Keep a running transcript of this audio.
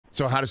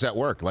So how does that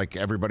work? Like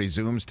everybody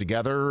Zooms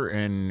together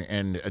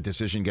and a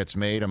decision gets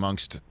made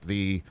amongst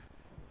the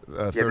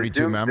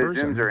 32 members?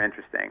 The Zooms are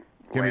interesting.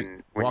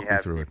 When walk you me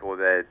have through people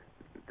that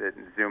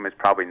Zoom is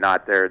probably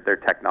not their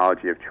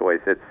technology of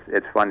choice.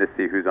 It's fun to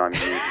see who's on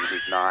mute and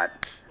who's not,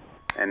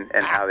 and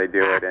how they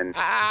do it. And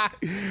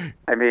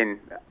I mean,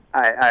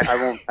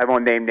 I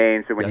won't name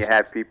names, but when you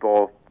have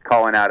people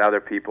calling out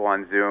other people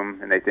on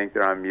Zoom and they think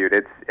they're on mute,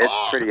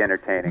 it's pretty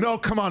entertaining. No,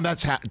 come on,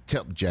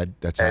 Jed,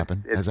 that's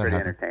happened. It's Has that pretty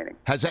happened? entertaining.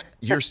 Has that?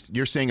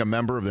 You're saying a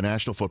member of the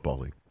National Football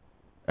League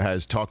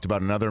has talked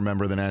about another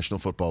member of the National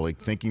Football League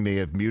thinking they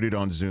have muted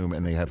on Zoom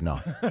and they have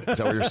not. Is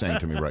that what you're saying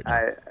to me right now?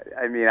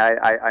 I mean,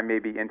 I may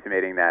be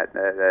intimating that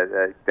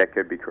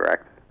could be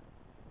correct.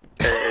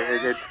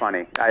 It's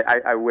funny.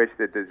 I wish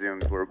that the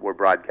Zooms were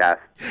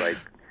broadcast so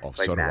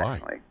nationally. do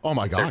I. Oh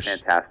my gosh, they're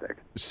fantastic.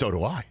 So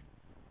do I.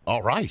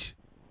 All right.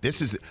 This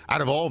is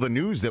out of all the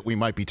news that we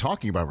might be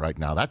talking about right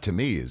now. That to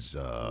me is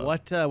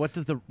what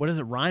does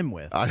it rhyme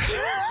with?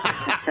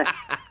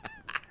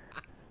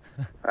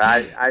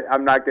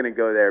 I'm not going to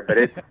go there, but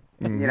it's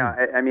you know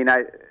I mean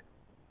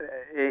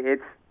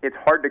it's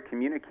hard to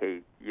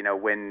communicate, you know,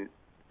 when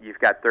you've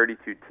got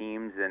 32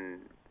 teams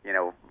and, you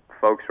know,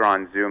 folks are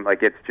on Zoom.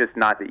 Like, it's just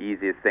not the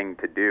easiest thing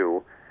to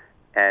do,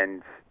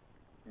 and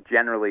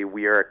generally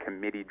we are a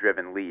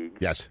committee-driven league.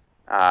 Yes.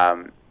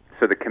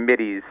 So the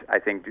committees, I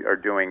think, are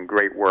doing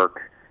great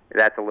work.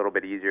 That's a little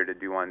bit easier to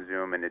do on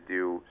Zoom and to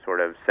do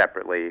sort of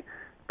separately.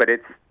 But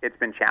it's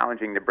been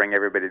challenging to bring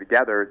everybody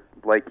together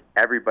like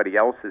everybody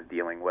else is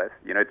dealing with.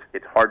 You know,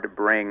 it's hard to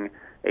bring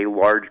a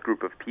large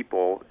group of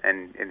people,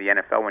 and in the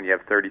NFL, when you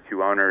have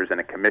 32 owners and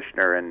a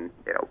commissioner and,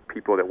 you know,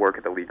 people that work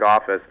at the league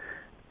office,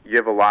 you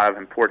have a lot of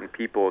important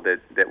people that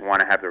want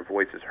to have their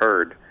voices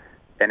heard,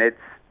 and it's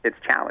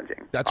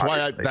challenging. That's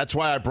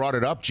why I brought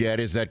it up,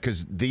 Jed, is that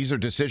because these are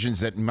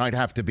decisions that might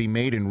have to be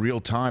made in real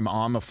time,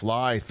 on the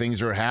fly.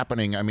 Things are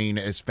happening. I mean,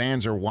 as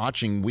fans are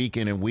watching week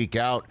in and week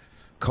out,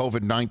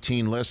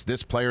 COVID-19 list,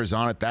 this player's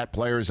on it, that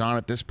player's on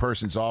it, this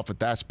person's off it,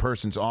 that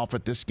person's off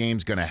it. This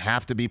game's going to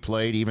have to be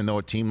played, even though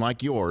a team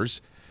like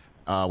yours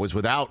was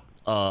without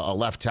a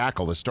left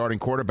tackle. The starting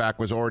quarterback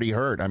was already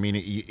hurt. I mean,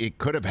 it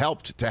could have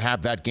helped to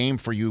have that game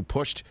for you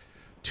pushed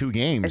 2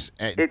 games,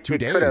 2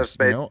 days. Could have,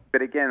 you know?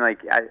 But again, like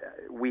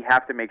we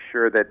have to make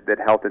sure that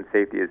health and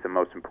safety is the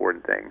most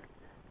important thing.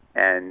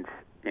 And,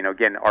 you know,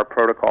 again, our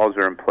protocols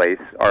are in place.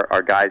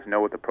 Our guys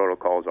know what the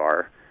protocols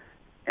are.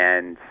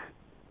 And,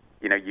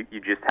 you know, you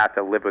just have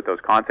to live with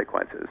those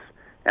consequences.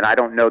 And I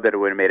don't know that it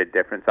would have made a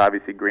difference.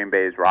 Obviously, Green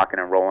Bay is rocking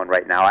and rolling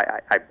right now.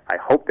 I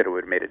hope that it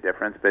would have made a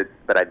difference,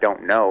 but I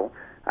don't know.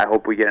 I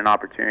hope we get an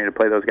opportunity to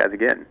play those guys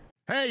again.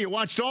 Hey, you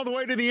watched all the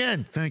way to the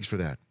end. Thanks for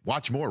that.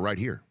 Watch more right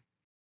here.